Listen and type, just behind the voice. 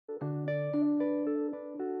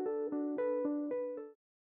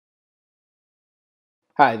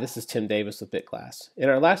Hi, this is Tim Davis with Bitglass. In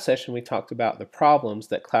our last session, we talked about the problems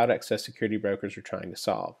that cloud access security brokers are trying to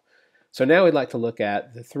solve. So now we'd like to look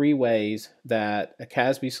at the three ways that a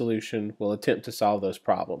CASB solution will attempt to solve those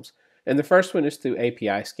problems. And the first one is through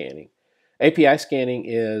API scanning. API scanning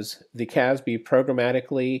is the CASB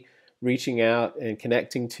programmatically reaching out and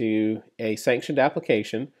connecting to a sanctioned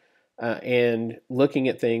application and looking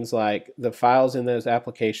at things like the files in those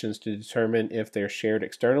applications to determine if they're shared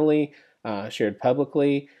externally, shared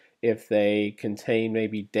publicly, if they contain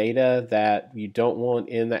maybe data that you don't want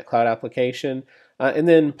in that cloud application, and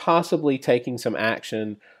then possibly taking some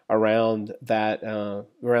action around that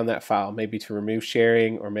file, maybe to remove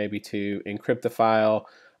sharing or maybe to encrypt the file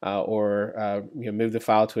or move the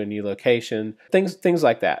file to a new location, things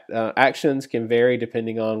like that. Actions can vary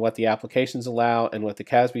depending on what the applications allow and what the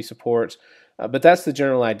CASB supports. But that's the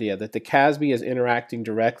general idea, that the CASB is interacting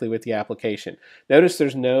directly with the application. Notice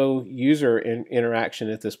there's no user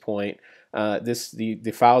interaction at this point.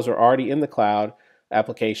 The files are already in the cloud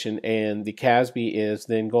application, and the CASB is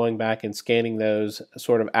then going back and scanning those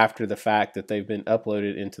sort of after the fact that they've been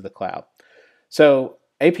uploaded into the cloud. So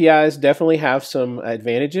APIs definitely have some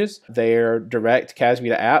advantages. They're direct CASB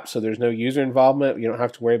to app, so there's no user involvement. You don't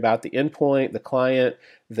have to worry about the endpoint, the client,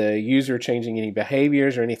 the user changing any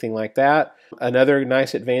behaviors or anything like that. Another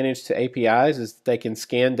nice advantage to APIs is that they can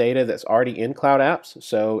scan data that's already in cloud apps.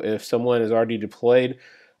 So if someone has already deployed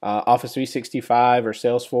Office 365 or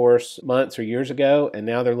Salesforce months or years ago, and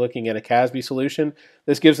now they're looking at a CASB solution,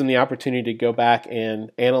 this gives them the opportunity to go back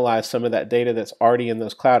and analyze some of that data that's already in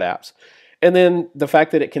those cloud apps. And then the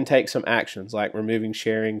fact that it can take some actions like removing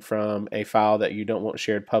sharing from a file that you don't want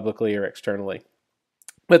shared publicly or externally.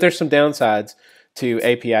 But there's some downsides to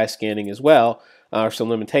API scanning as well, or some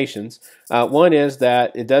limitations. One is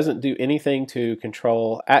that it doesn't do anything to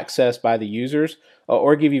control access by the users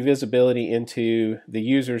or give you visibility into the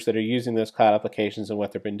users that are using those cloud applications and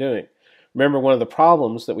what they've been doing. Remember, one of the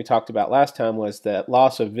problems that we talked about last time was that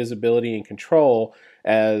loss of visibility and control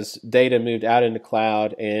as data moved out into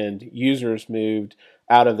cloud and users moved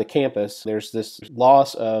out of the campus. There's this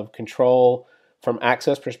loss of control from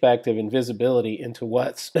access perspective and visibility into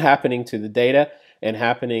what's happening to the data and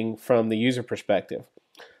happening from the user perspective.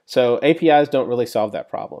 So APIs don't really solve that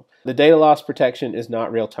problem. The data loss protection is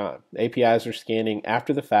not real time. APIs are scanning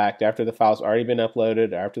after the fact, after the file's already been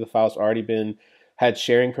uploaded, after the file's already had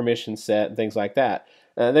sharing permissions set and things like that.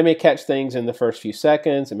 They may catch things in the first few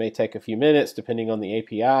seconds. It may take a few minutes depending on the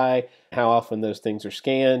API, how often those things are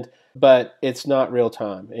scanned, but it's not real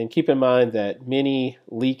time. And keep in mind that many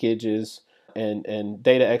leakages and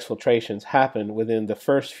data exfiltrations happen within the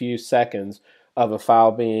first few seconds of a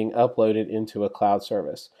file being uploaded into a cloud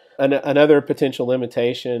service. Another potential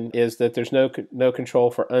limitation is that there's no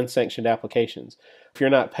control for unsanctioned applications. If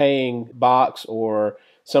you're not paying Box or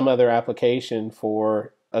some other application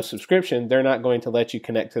for a subscription, they're not going to let you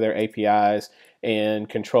connect to their APIs and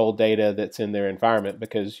control data that's in their environment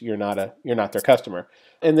because you're not their customer.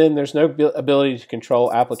 And then there's no ability to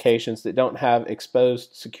control applications that don't have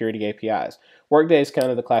exposed security APIs. Workday is kind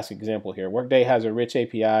of the classic example here. Workday has a rich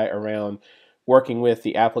API around working with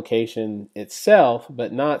the application itself,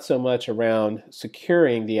 but not so much around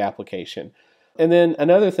securing the application. And then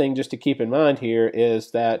another thing just to keep in mind here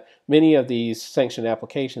is that many of these sanctioned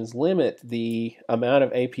applications limit the amount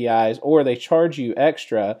of APIs, or they charge you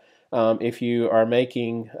extra if you are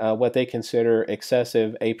making what they consider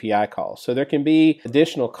excessive API calls. So there can be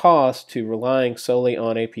additional costs to relying solely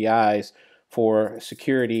on APIs for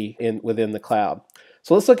security within the cloud.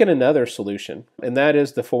 So let's look at another solution, and that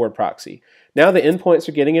is the forward proxy. Now the endpoints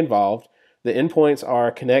are getting involved. The endpoints are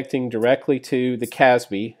connecting directly to the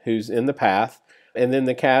CASB, who's in the path, and then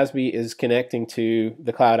the CASB is connecting to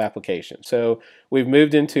the cloud application. So we've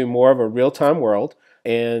moved into more of a real-time world,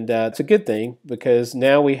 and it's a good thing because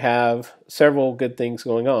now we have several good things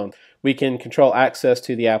going on. We can control access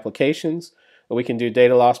to the applications, we can do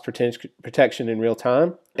data loss protection in real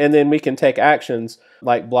time, and then we can take actions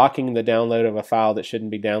like blocking the download of a file that shouldn't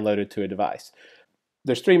be downloaded to a device.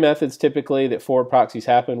 There's three methods typically that forward proxies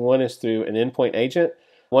happen. One is through an endpoint agent.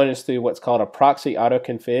 One is through what's called a proxy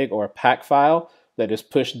autoconfig or a pack file that is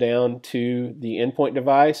pushed down to the endpoint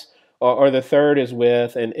device. Or the third is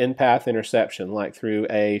with an in-path interception, like through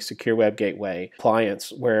a secure web gateway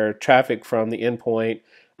appliance where traffic from the endpoint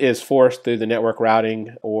is forced through the network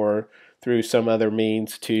routing or through some other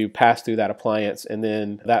means to pass through that appliance, and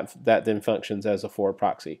then that then functions as a forward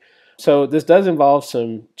proxy. So this does involve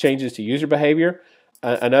some changes to user behavior.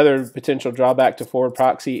 Another potential drawback to forward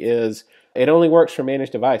proxy is It only works for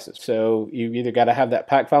managed devices. So you've either got to have that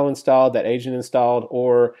pack file installed, that agent installed,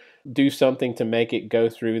 or do something to make it go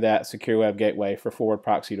through that secure web gateway for forward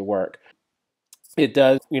proxy to work. It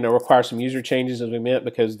does, require some user changes, as we meant,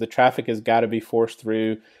 because the traffic has got to be forced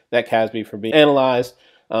through that CASB for being analyzed,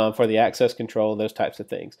 for the access control, those types of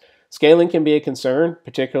things. Scaling can be a concern,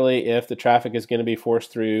 particularly if the traffic is going to be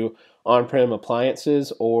forced through on-prem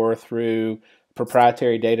appliances or through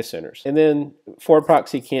proprietary data centers. And then forward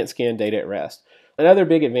proxy can't scan data at rest. Another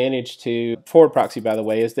big advantage to forward proxy, by the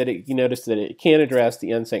way, is that you notice that it can address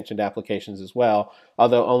the unsanctioned applications as well,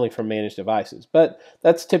 although only from managed devices. But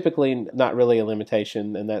that's typically not really a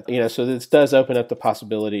limitation, and that so this does open up the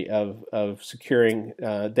possibility of securing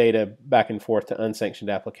data back and forth to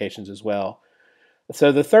unsanctioned applications as well.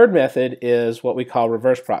 So the third method is what we call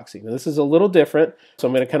reverse proxy. Now this is a little different, so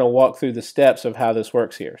I'm going to kind of walk through the steps of how this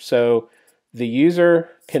works here. So the user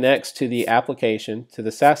connects to the application, to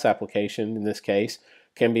the SaaS application in this case.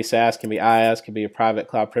 Can be SaaS, can be IaaS, can be a private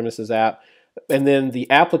cloud premises app. And then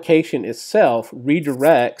the application itself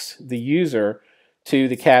redirects the user to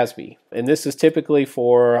the CASB. And this is typically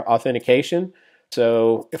for authentication.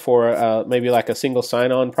 So for maybe like a single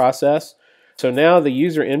sign-on process. So now the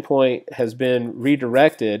user endpoint has been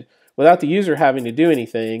redirected without the user having to do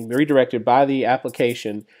anything, redirected by the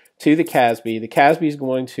application to the CASB. The CASB is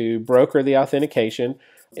going to broker the authentication.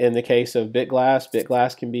 In the case of Bitglass,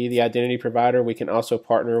 Bitglass can be the identity provider. We can also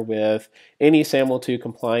partner with any SAML2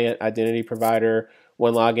 compliant identity provider,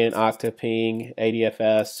 OneLogin, Okta, Ping,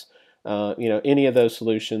 ADFS, any of those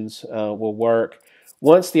solutions will work.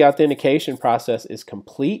 Once the authentication process is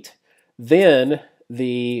complete, then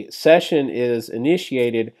the session is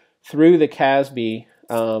initiated through the CASB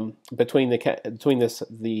between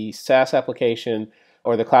the SaaS application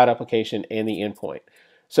or the cloud application and the endpoint.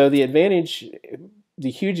 So the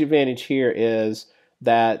huge advantage here is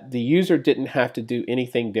that the user didn't have to do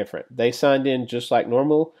anything different. They signed in just like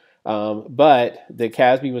normal, but the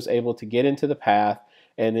CASB was able to get into the path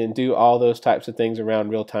and then do all those types of things around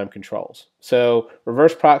real-time controls. So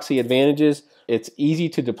reverse proxy advantages: it's easy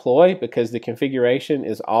to deploy because the configuration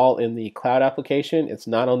is all in the cloud application. It's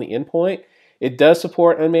not on the endpoint. It does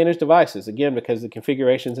support unmanaged devices, again, because the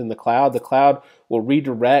configuration's in the cloud. The cloud will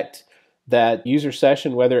redirect that user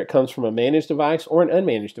session, whether it comes from a managed device or an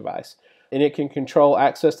unmanaged device. And it can control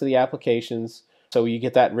access to the applications. So you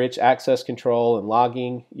get that rich access control and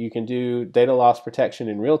logging. You can do data loss protection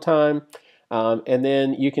in real time. And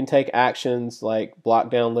then you can take actions like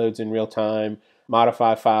block downloads in real time,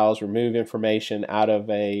 modify files, remove information out of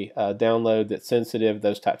a download that's sensitive,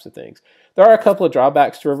 those types of things. There are a couple of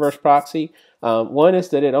drawbacks to reverse proxy. One is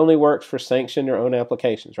that it only works for sanctioned or owned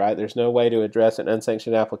applications, right? There's no way to address an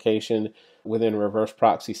unsanctioned application within a reverse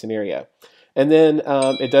proxy scenario. And then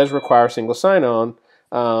it does require single sign-on.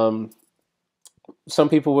 Some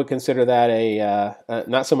people would consider that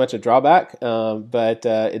not so much a drawback, but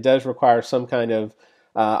it does require some kind of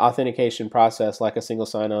authentication process like a single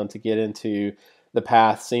sign-on to get into the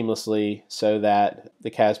path seamlessly so that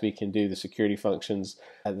the CASB can do the security functions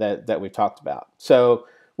that we've talked about. So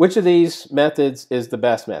which of these methods is the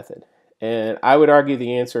best method? And I would argue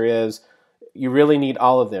the answer is you really need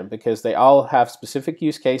all of them because they all have specific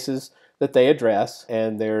use cases that they address,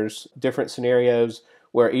 and there's different scenarios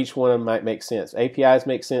where each one of them might make sense. APIs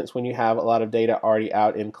make sense when you have a lot of data already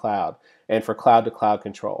out in cloud and for cloud-to-cloud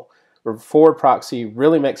control. Forward proxy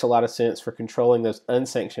really makes a lot of sense for controlling those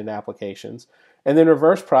unsanctioned applications. And then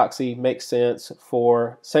reverse proxy makes sense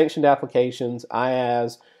for sanctioned applications,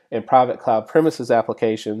 IaaS, and private cloud premises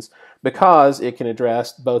applications because it can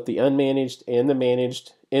address both the unmanaged and the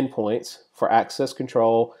managed endpoints for access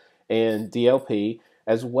control and DLP,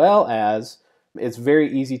 as well as it's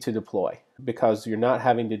very easy to deploy because you're not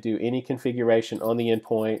having to do any configuration on the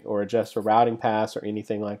endpoint or adjust a routing pass or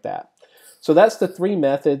anything like that. So that's the three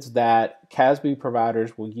methods that CASB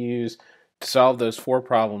providers will use to solve those four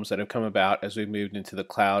problems that have come about as we've moved into the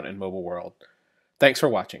cloud and mobile world. Thanks for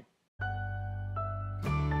watching.